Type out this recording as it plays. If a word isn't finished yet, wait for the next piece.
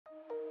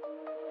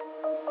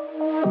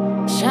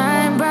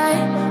Shine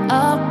bright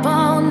up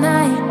all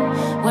night,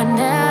 we're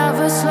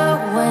never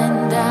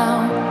slowing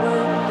down.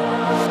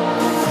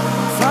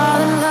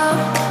 Fall in love,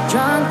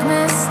 drunk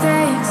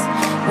mistakes,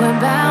 we're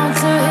bound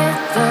to hit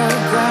the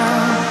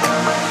ground.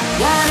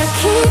 Gotta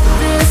keep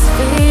this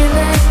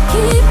feeling,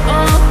 keep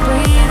on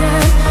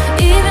breathing,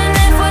 even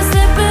if we're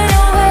slipping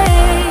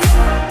away.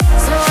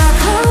 So I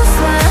close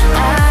my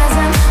eyes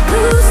and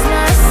lose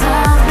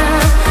myself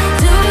now,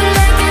 do it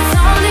like it's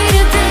only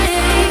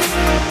today.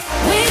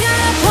 We got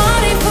a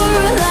party for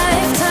a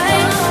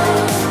lifetime,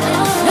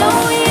 no,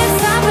 we ain't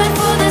stopping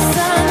for the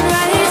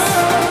sunrise.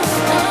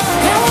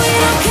 And we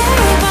don't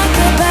care about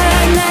the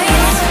bad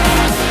nights.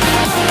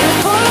 And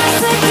for a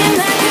second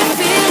I can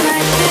feel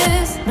like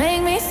this,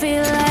 make me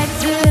feel like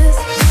this.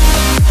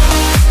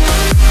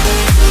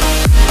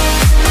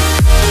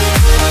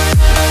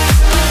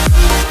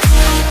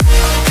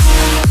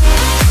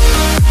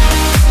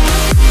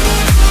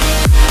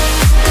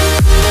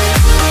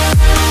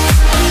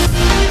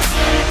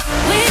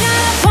 We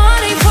got a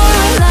party for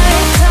a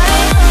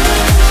lifetime,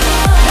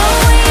 no,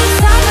 we ain't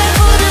stopping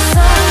for the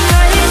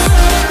sunrise.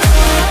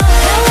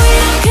 And we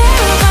don't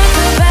care about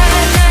the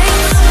bad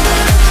nights.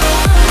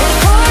 And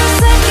for a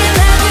second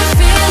I can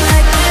feel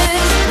like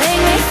this,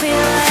 make me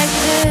feel like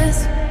this.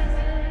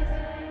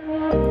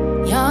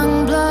 Young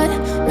blood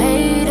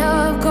made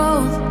of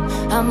gold,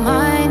 a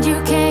mind you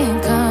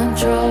can't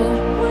control.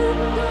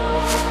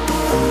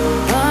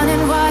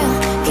 Running wild,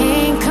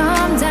 can't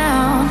come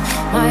down,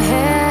 my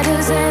head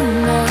is in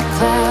the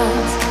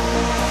clouds.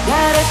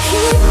 Gotta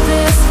keep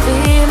this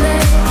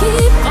feeling,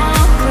 keep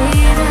on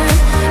breathing,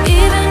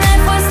 even if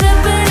we're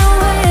slipping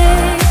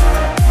away.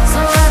 So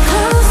I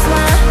close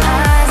my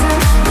eyes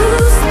and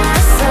lose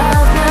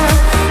myself now,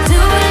 do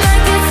it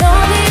like it's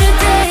only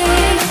today.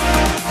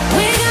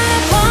 We got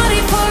a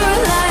party for a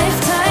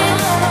lifetime,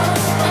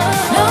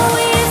 no,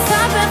 we ain't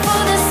stopping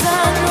for the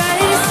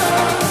sunrise.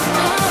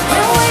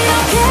 And we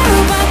don't care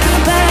about the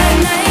bad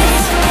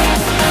nights.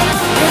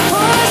 And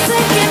for a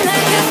second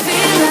I can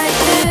feel like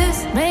this,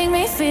 make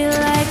me feel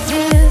like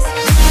this.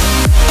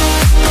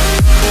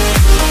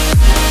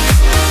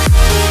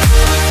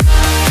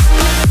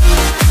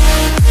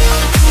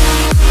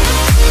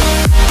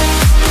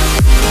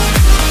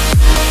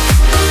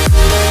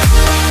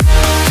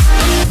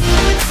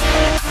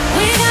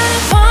 We got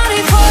a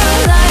party for a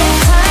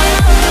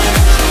lifetime,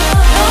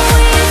 no,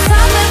 we ain't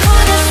stopping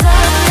for the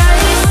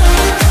sunrise.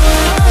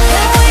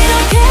 And we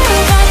don't care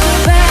about the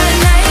bad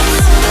nights.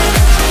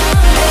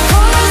 And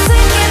for a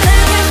second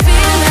I can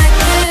feel like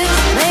this,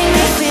 make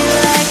me feel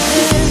like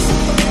this.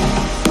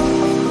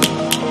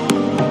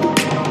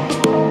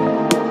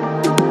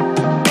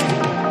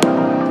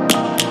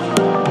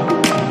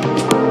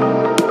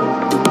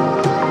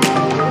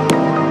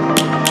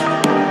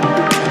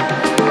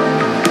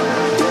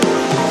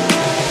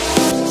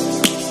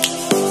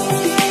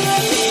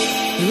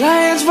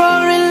 Lions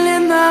roaring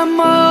in the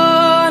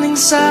morning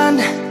sun,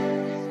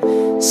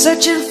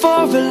 searching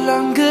for a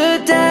longer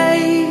day.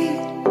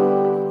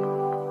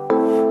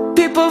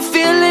 People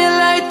feeling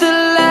like the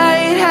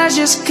light has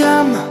just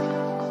come,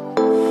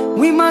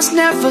 we must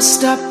never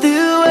stop the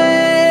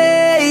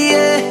way.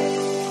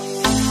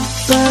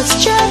 Birds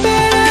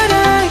chirping and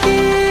I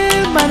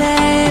hear my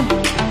name,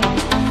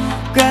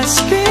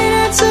 grasping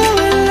into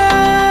a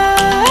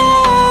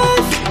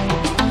life.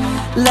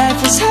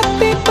 Life is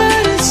happy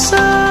but it's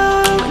so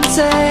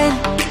insane,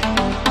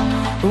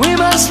 we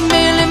must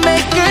merely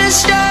make a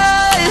start.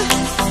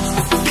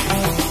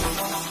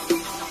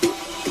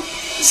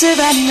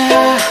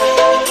 Savannah,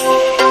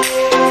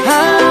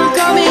 I'm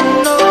coming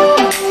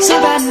home.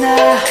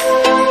 Savannah,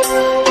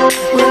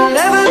 we'll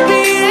never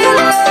be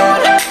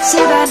alone.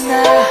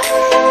 Savannah,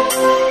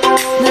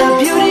 the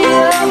beauty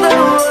of the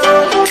world.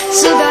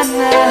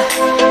 Savannah,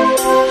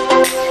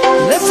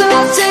 let's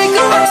all take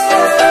a walk.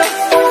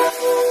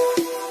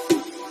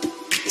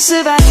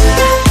 Savannah.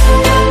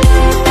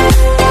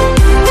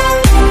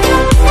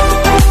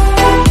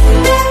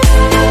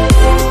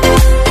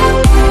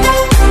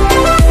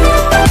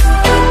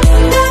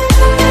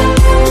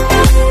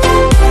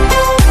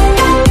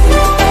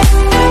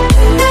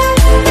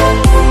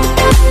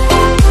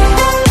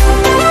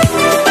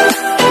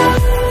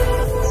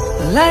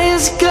 Light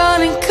is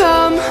gonna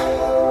come,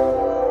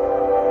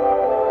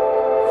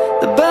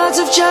 the birds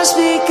have just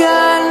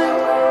begun.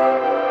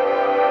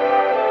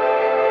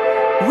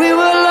 We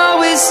will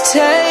always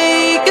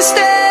take a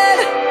stand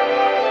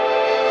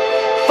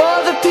for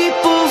the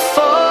people,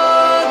 for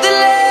the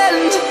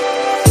land.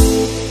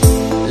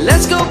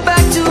 Let's go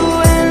back to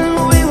when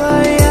we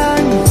were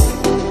young,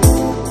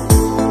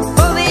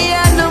 for the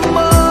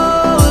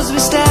animals we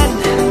stand.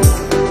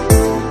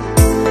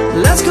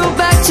 Let's go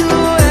back to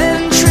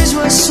when trees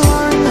were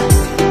swung,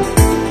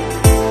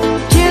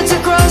 kids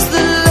across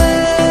the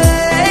land.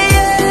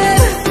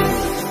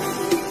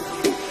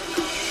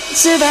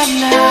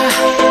 Savannah,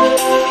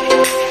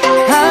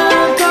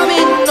 I'm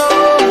coming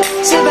home.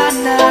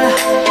 Savannah,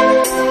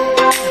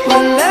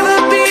 we'll never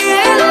be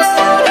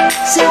alone.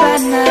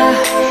 Savannah,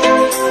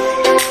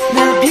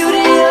 the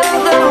beauty of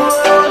the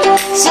world.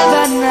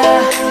 Savannah,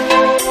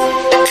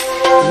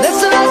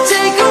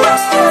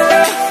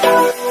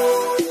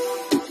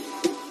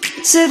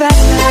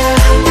 Savannah.